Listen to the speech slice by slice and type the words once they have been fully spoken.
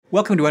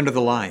Welcome to End of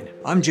the Line.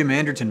 I'm Jim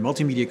Anderton,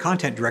 Multimedia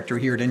Content Director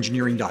here at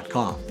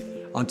Engineering.com.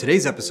 On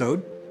today's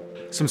episode,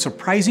 some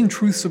surprising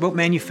truths about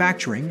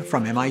manufacturing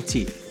from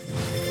MIT.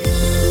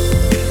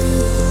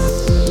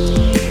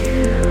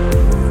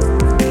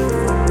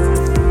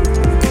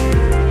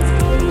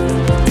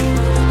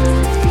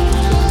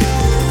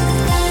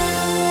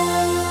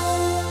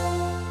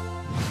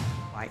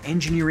 By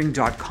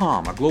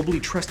Engineering.com, a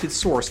globally trusted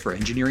source for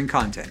engineering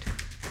content.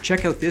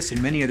 Check out this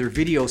and many other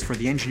videos for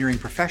the engineering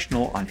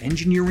professional on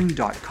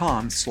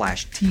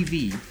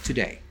engineering.com/TV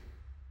today.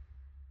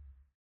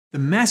 The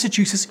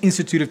Massachusetts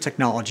Institute of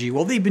Technology,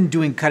 well, they've been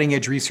doing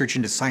cutting-edge research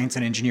into science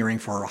and engineering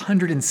for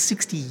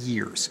 160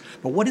 years.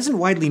 But what isn't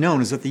widely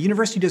known is that the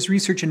university does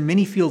research in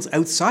many fields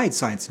outside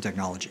science and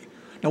technology.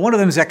 Now, one of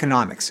them is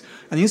economics,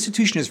 and the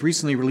institution has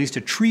recently released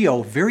a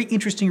trio of very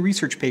interesting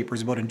research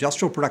papers about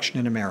industrial production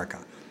in America.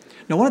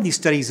 Now, one of these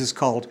studies is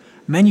called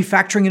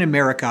Manufacturing in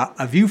America,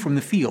 A View from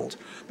the Field,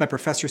 by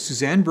Professor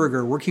Suzanne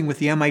Berger working with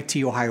the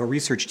MIT Ohio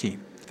research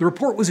team. The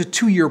report was a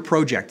 2-year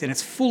project, and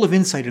it's full of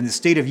insight in the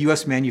state of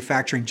U.S.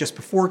 manufacturing just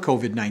before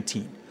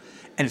COVID-19.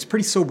 And it's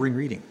pretty sobering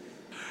reading.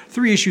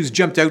 3 issues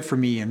jumped out for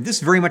me, and this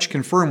very much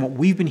confirmed what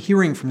we've been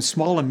hearing from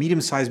small and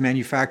medium-sized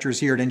manufacturers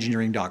here at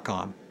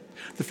Engineering.com.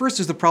 The first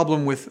is the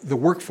problem with the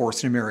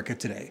workforce in America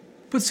today.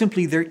 Put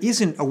simply, there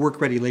isn't a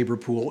work-ready labor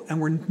pool,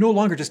 and we're no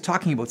longer just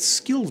talking about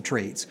skilled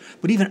trades,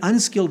 but even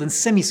unskilled and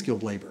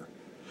semi-skilled labor.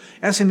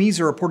 SMEs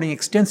are reporting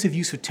extensive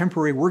use of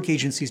temporary work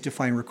agencies to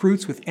find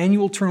recruits with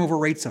annual turnover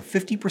rates of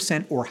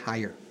 50% or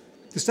higher.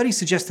 The study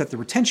suggests that the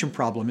retention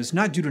problem is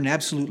not due to an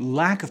absolute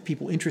lack of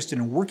people interested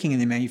in working in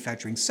the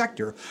manufacturing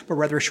sector, but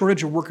rather a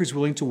shortage of workers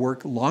willing to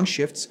work long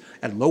shifts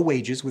at low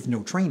wages with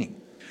no training.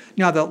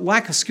 Now, the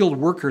lack of skilled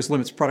workers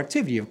limits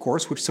productivity, of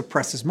course, which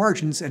suppresses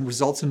margins and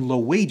results in low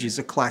wages,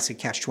 a classic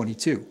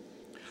catch-22.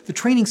 The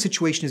training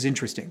situation is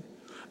interesting.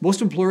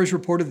 Most employers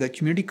reported that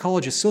community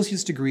college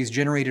associate's degrees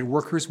generated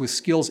workers with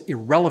skills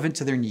irrelevant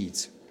to their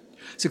needs.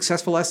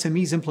 Successful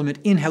SMEs implement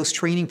in-house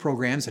training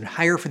programs and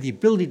hire for the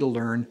ability to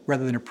learn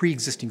rather than a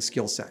pre-existing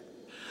skill set.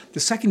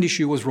 The second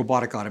issue was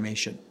robotic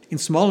automation. In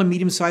small and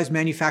medium-sized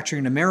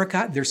manufacturing in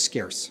America, they're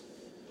scarce.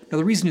 Now,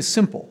 the reason is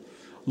simple.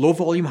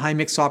 Low-volume,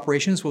 high-mix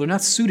operations, well, they're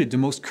not suited to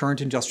most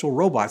current industrial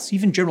robots,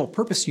 even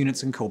general-purpose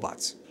units and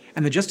cobots.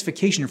 And the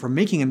justification for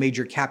making a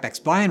major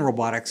CapEx buy in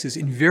robotics is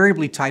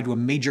invariably tied to a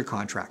major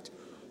contract.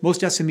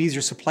 Most SMEs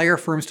are supplier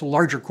firms to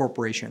larger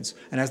corporations,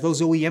 and as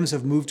those OEMs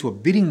have moved to a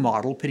bidding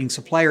model, pitting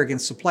supplier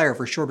against supplier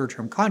for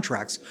shorter-term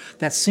contracts,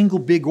 that single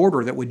big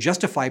order that would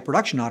justify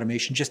production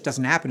automation just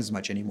doesn't happen as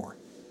much anymore.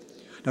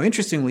 Now,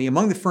 interestingly,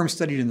 among the firms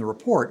studied in the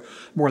report,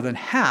 more than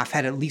half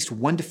had at least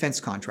one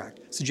defense contract,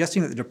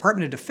 suggesting that the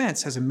Department of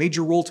Defense has a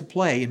major role to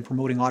play in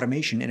promoting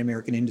automation in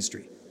American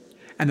industry.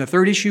 And the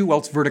third issue, well,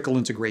 it's vertical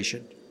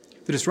integration.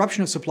 The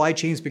disruption of supply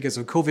chains because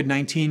of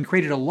COVID-19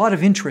 created a lot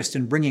of interest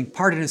in bringing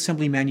part and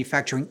assembly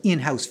manufacturing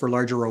in-house for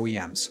larger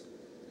OEMs.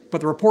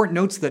 But the report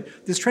notes that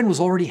this trend was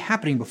already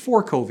happening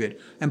before COVID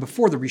and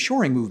before the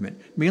reshoring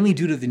movement, mainly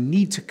due to the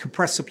need to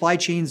compress supply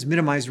chains,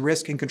 minimize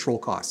risk, and control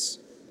costs.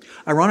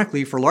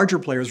 Ironically, for larger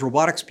players,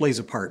 robotics plays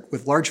a part,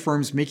 with large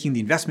firms making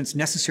the investments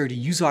necessary to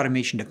use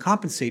automation to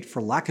compensate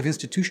for lack of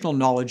institutional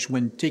knowledge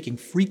when taking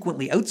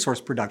frequently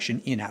outsourced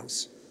production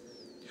in-house.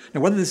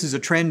 Now, whether this is a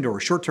trend or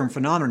a short-term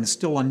phenomenon is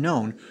still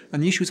unknown,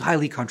 and the issue is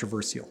highly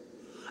controversial.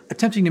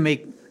 Attempting to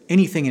make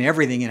anything and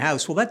everything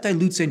in-house, well, that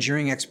dilutes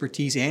engineering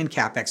expertise and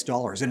CapEx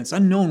dollars, and it's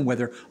unknown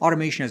whether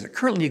automation as it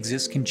currently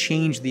exists can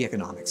change the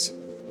economics.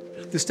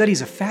 The study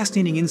is a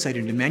fascinating insight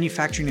into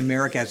manufacturing in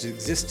America as it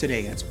exists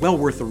today, and it's well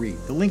worth a read.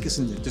 The link is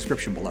in the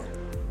description below.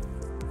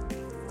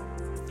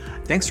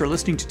 Thanks for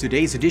listening to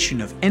today's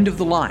edition of End of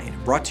the Line,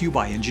 brought to you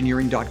by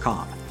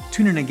Engineering.com.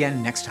 Tune in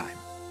again next time.